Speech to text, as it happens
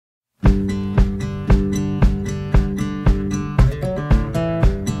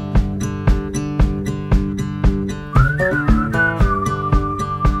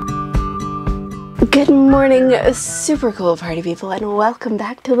morning, super cool party people, and welcome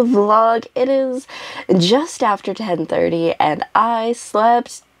back to the vlog. It is just after 10:30 and I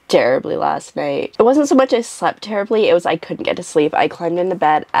slept terribly last night. It wasn't so much I slept terribly, it was I couldn't get to sleep. I climbed into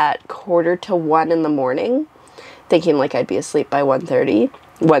bed at 1:45 in the morning, thinking like I'd be asleep by 1:30.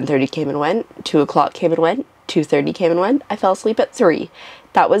 1:30 came and went, 2 o'clock came and went, 2:30 came and went. I fell asleep at 3.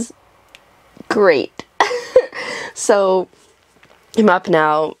 That was great. So I'm up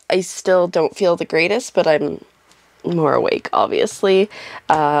now. I still don't feel the greatest, but I'm more awake, obviously.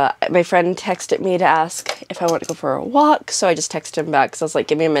 My friend texted me to ask if I want to go for a walk, so I just texted him back because I was like,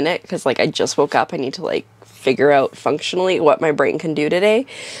 give me a minute, because like I just woke up. I need to like figure out functionally what my brain can do today.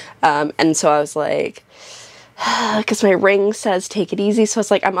 And so I was like, because my ring says take it easy, so I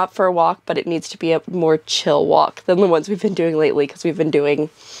was like, I'm up for a walk, but it needs to be a more chill walk than the ones we've been doing lately, because we've been doing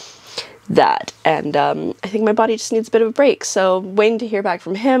that, and I think my body just needs a bit of a break. So waiting to hear back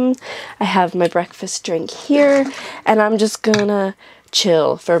from him. I have my breakfast drink here, and I'm just gonna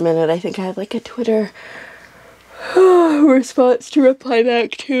chill for a minute. I think I have like a Twitter response to reply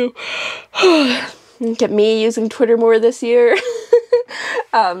back to. Get me using Twitter more this year.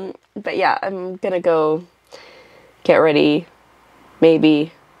 But yeah, I'm gonna go get ready,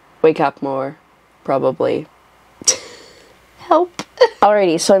 maybe wake up more, probably. Help.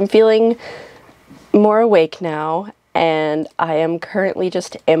 Alrighty, so I'm feeling more awake now, and I am currently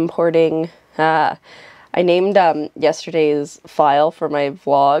just importing, I named yesterday's file for my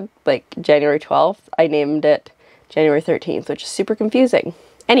vlog, like January 12th, I named it January 13th, which is super confusing.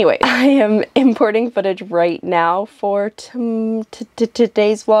 Anyway, I am importing footage right now for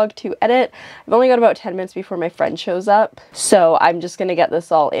today's vlog to edit. I've only got about 10 minutes before my friend shows up, so I'm just gonna get this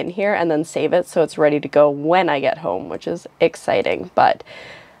all in here and then save it so it's ready to go when I get home, which is exciting. But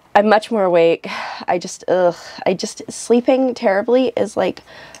I'm much more awake. I just sleeping terribly is like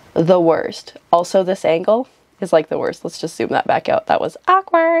the worst. Also, this angle is like the worst. Let's just zoom that back out. That was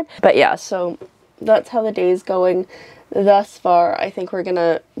awkward. But yeah, so that's how the day's going. Thus far, I think we're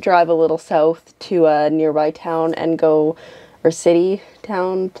gonna drive a little south to a nearby town and go, or city,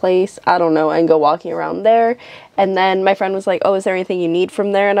 town, place, I don't know, and go walking around there. And then my friend was like, oh, is there anything you need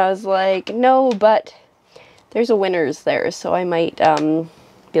from there? And I was like, no, but there's a Winners there, so I might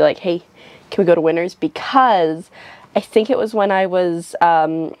be like, hey, can we go to Winners? Because I think it was when I was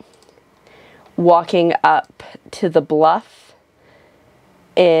walking up to the bluff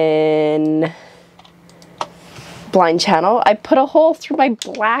in Blind Channel, I put a hole through my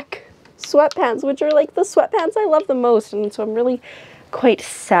black sweatpants, which are like the sweatpants I love the most, and so I'm really quite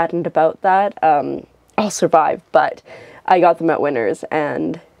saddened about that. I'll survive, but I got them at Winners,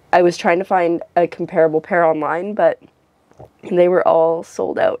 and I was trying to find a comparable pair online, but they were all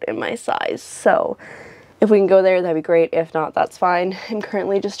sold out in my size. So if we can go there, that'd be great. If not, that's fine. I'm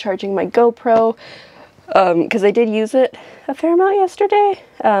currently just charging my GoPro, because I did use it a fair amount yesterday.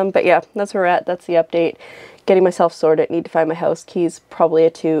 But yeah, that's where we're at. That's the update. Getting myself sorted. Need to find my house keys. Probably a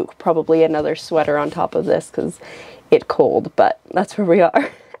toque. Probably another sweater on top of this because it's cold. But that's where we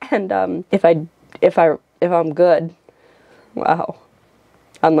are. And if I'm good, wow.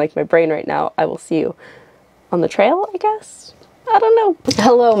 Unlike my brain right now, I will see you on the trail, I guess. I don't know.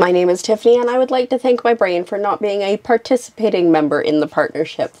 Hello, my name is Tiffany, and I would like to thank my brain for not being a participating member in the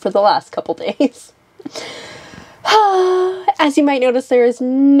partnership for the last couple days. As you might notice, there is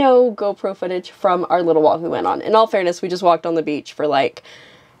no GoPro footage from our little walk we went on. In all fairness, we just walked on the beach for like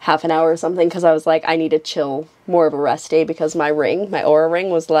half an hour or something because I was like, I need to chill, more of a rest day, because my Aura ring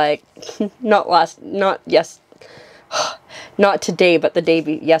was like, not today, but the day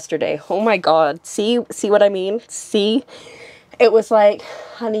yesterday. Oh my god, see what I mean? See? It was like,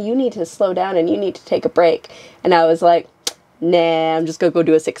 honey, you need to slow down and you need to take a break. And I was like, nah, I'm just gonna go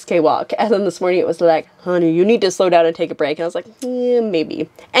do a 6K walk. And then this morning it was like, honey, you need to slow down and take a break. And I was like, maybe.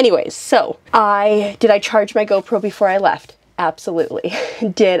 Anyways, so did I charge my GoPro before I left? Absolutely.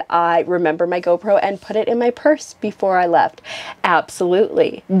 Did I remember my GoPro and put it in my purse before I left?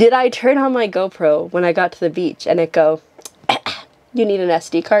 Absolutely. Did I turn on my GoPro when I got to the beach and it go, you need an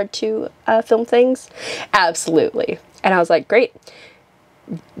SD card to film things? Absolutely. And I was like, great.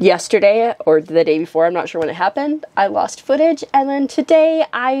 Yesterday or the day before, I'm not sure when it happened, I lost footage, and then today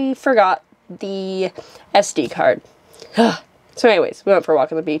I forgot the SD card. So anyways, we went for a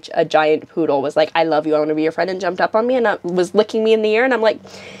walk on the beach. A giant poodle was like, I love you, I want to be your friend, and jumped up on me and was licking me in the ear, and I'm like,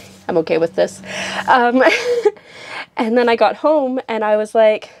 I'm okay with this. And then I got home and I was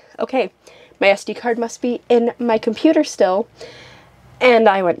like, okay, my SD card must be in my computer still. And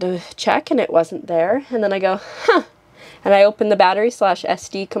I went to check and it wasn't there, and then I go, huh. And I opened the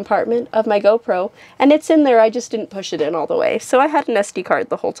battery/SD compartment of my GoPro, and it's in there. I just didn't push it in all the way. So I had an SD card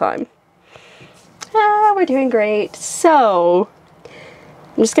the whole time. We're doing great. So,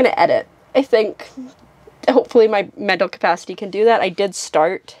 I'm just gonna edit. I think, hopefully my mental capacity can do that. I did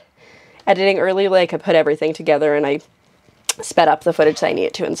start editing early, like I put everything together and I sped up the footage that I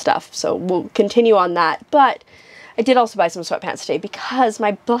needed to and stuff. So we'll continue on that. But I did also buy some sweatpants today because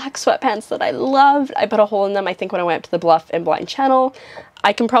my black sweatpants that I loved, I put a hole in them, I think when I went up to the Bluff and Blind channel.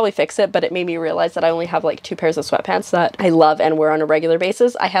 I can probably fix it, but it made me realize that I only have like 2 pairs of sweatpants that I love and wear on a regular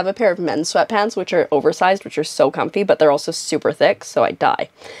basis. I have a pair of men's sweatpants, which are oversized, which are so comfy, but they're also super thick, so I die.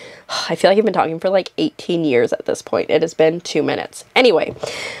 I feel like I've been talking for like 18 years at this point. It has been 2 minutes. Anyway,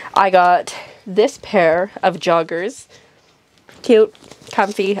 I got this pair of joggers. Cute,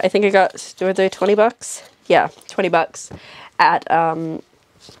 comfy. I think I got, were they 20 bucks? Yeah, 20 bucks at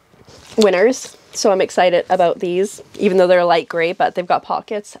Winners. So I'm excited about these, even though they're a light gray, but they've got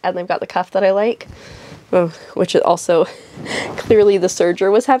pockets and they've got the cuff that I like. Which is also, clearly the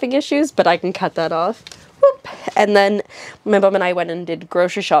serger was having issues, but I can cut that off. Whoop. And then my mom and I went and did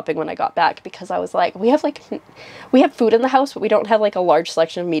grocery shopping when I got back because I was like, we have food in the house, but we don't have like a large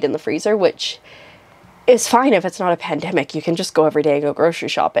selection of meat in the freezer, which is fine if it's not a pandemic. You can just go every day and go grocery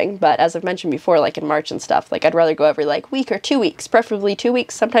shopping. But as I've mentioned before, like in March and stuff, like I'd rather go every like week or 2 weeks, preferably 2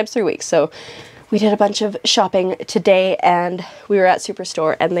 weeks, sometimes 3 weeks. So we did a bunch of shopping today and we were at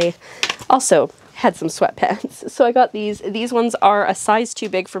Superstore and they also had some sweatpants. So I got these. These ones are a size too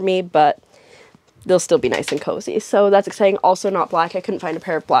big for me, but they'll still be nice and cozy. So that's exciting. Also not black. I couldn't find a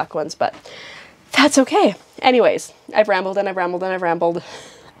pair of black ones, but that's okay. Anyways, I've rambled and I've rambled and I've rambled.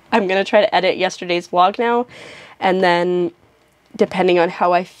 I'm going to try to edit yesterday's vlog now, and then depending on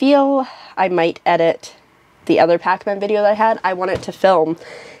how I feel, I might edit the other Pac-Man video that I had. I wanted to film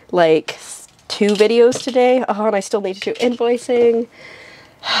like 2 videos today. Oh, and I still need to do invoicing.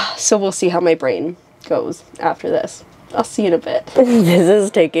 So we'll see how my brain goes after this. I'll see you in a bit. This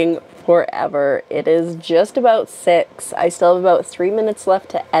is taking forever. It is just about 6. I still have about 3 minutes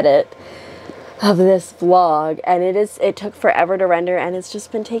left to edit of this vlog, and it took forever to render, and it's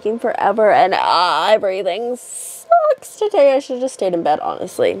just been taking forever, and everything sucks today. I should have just stayed in bed,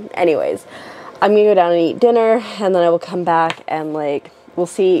 honestly. Anyways, I'm gonna go down and eat dinner, and then I will come back and like we'll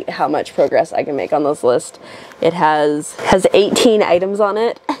see how much progress I can make on this list. It has 18 items on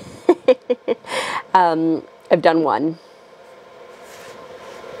it. I've done 1.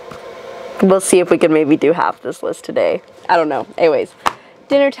 We'll see if we can maybe do half this list today. I don't know. Anyways,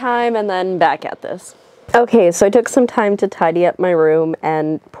 dinner time and then back at this. Okay, so I took some time to tidy up my room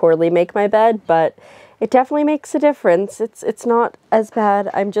and poorly make my bed, but it definitely makes a difference. It's not as bad.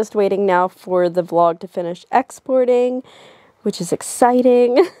 I'm just waiting now for the vlog to finish exporting, which is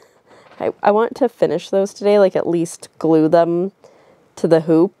exciting. I want to finish those today, like at least glue them to the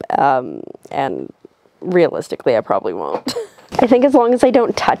hoop, and realistically I probably won't. I think as long as I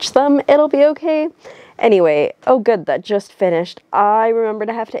don't touch them, it'll be okay. Anyway, oh good, that just finished. I remembered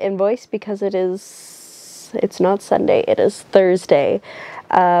I have to invoice because it's not Sunday, it is Thursday.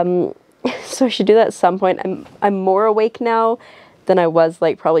 So I should do that at some point. I'm more awake now than I was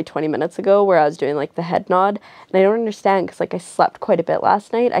like probably 20 minutes ago where I was doing like the head nod. And I don't understand because like I slept quite a bit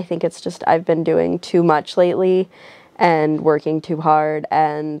last night. I think it's just I've been doing too much lately and working too hard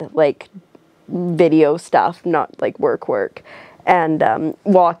and like video stuff, not like work, and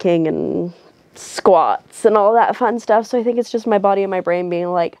walking and squats and all that fun stuff. So I think it's just my body and my brain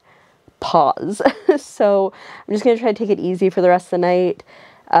being like, pause. So I'm just gonna try to take it easy for the rest of the night.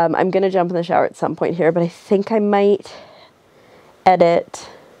 I'm gonna jump in the shower at some point here, but I think I might edit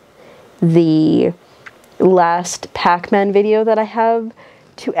the last Pac-Man video that I have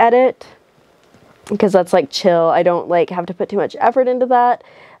to edit because that's like chill. I don't like have to put too much effort into that.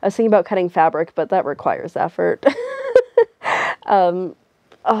 I was thinking about cutting fabric, but that requires effort. Oh,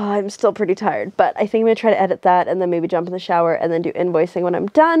 I'm still pretty tired, but I think I'm going to try to edit that and then maybe jump in the shower and then do invoicing when I'm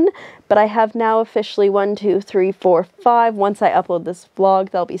done. But I have now officially 1, 2, 3, 4, 5. Once I upload this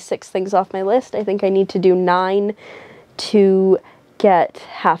vlog, there'll be 6 things off my list. I think I need to do 9 to get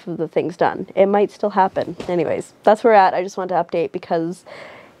half of the things done. It might still happen. Anyways, that's where we're at. I just wanted to update because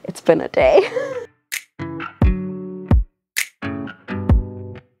it's been a day.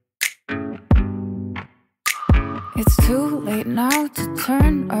 It's too late now to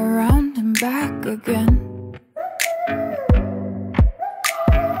turn around and back again.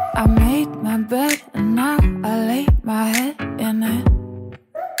 I made my bed and now I lay my head in it.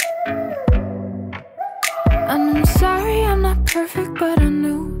 And I'm sorry I'm not perfect, but I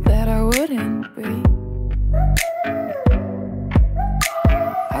knew that I wouldn't be.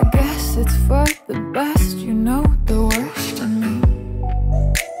 I guess it's for the best, you know the worst in me.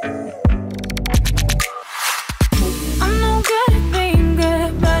 I'm no good at being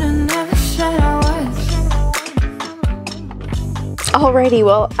good, but I never said I was. Alrighty,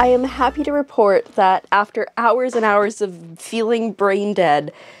 well, I am happy to report that after hours and hours of feeling brain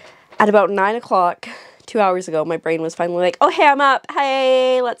dead, at about 9 o'clock, 2 hours ago, my brain was finally like, oh, hey, I'm up.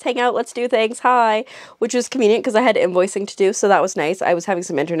 Hey, let's hang out. Let's do things. Hi. Which was convenient because I had invoicing to do, so that was nice. I was having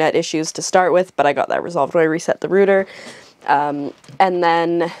some internet issues to start with, but I got that resolved when I reset the router. And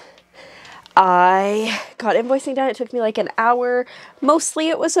then I got invoicing done. It took me like an hour. Mostly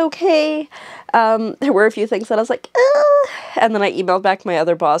it was okay. There were a few things that I was like, ugh. And then I emailed back my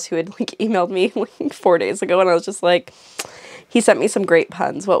other boss who had like emailed me like 4 days ago, and I was just like, he sent me some great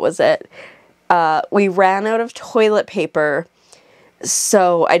puns. What was it? We ran out of toilet paper,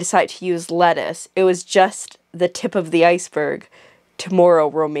 so I decided to use lettuce. It was just the tip of the iceberg. Tomorrow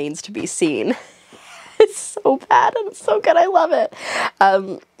remains to be seen. It's so bad and it's so good. I love it.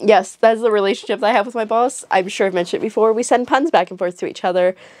 Yes, that's the relationship that I have with my boss. I'm sure I've mentioned it before. We send puns back and forth to each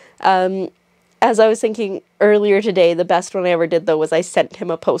other. As I was thinking earlier today, the best one I ever did, though, was I sent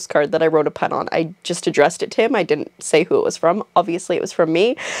him a postcard that I wrote a pun on. I just addressed it to him. I didn't say who it was from. Obviously, it was from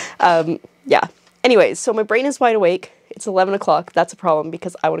me. Yeah. Anyways, so my brain is wide awake. It's 11 o'clock. That's a problem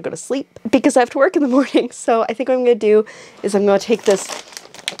because I want to go to sleep because I have to work in the morning. So I think what I'm going to do is I'm going to take this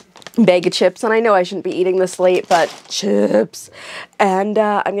bag of chips, and I know I shouldn't be eating this late, but chips, and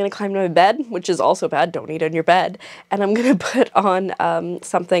I'm gonna climb to my bed, which is also bad. Don't eat on your bed. And I'm gonna put on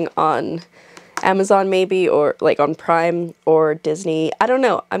something on Amazon maybe, or like on Prime or Disney. I don't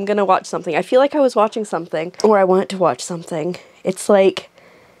know. I'm gonna watch something. I feel like I was watching something, or I want to watch something. It's like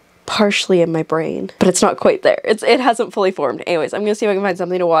partially in my brain, but it's not quite there. It hasn't fully formed. Anyways, I'm gonna see if I can find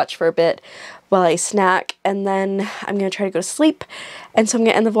something to watch for a bit while I snack, and then I'm gonna try to go to sleep. And so I'm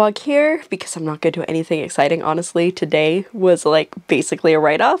gonna end the vlog here because I'm not gonna do anything exciting. Honestly, today was like basically a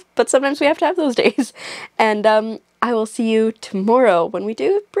write-off, but sometimes we have to have those days. And I will see you tomorrow when we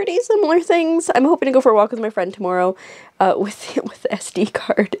do pretty similar things. I'm hoping to go for a walk with my friend tomorrow with the SD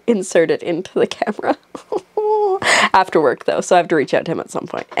card inserted into the camera. After work though, so I have to reach out to him at some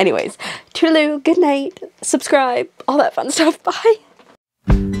point. Anyways, toodaloo, good night, subscribe, all that fun stuff. Bye!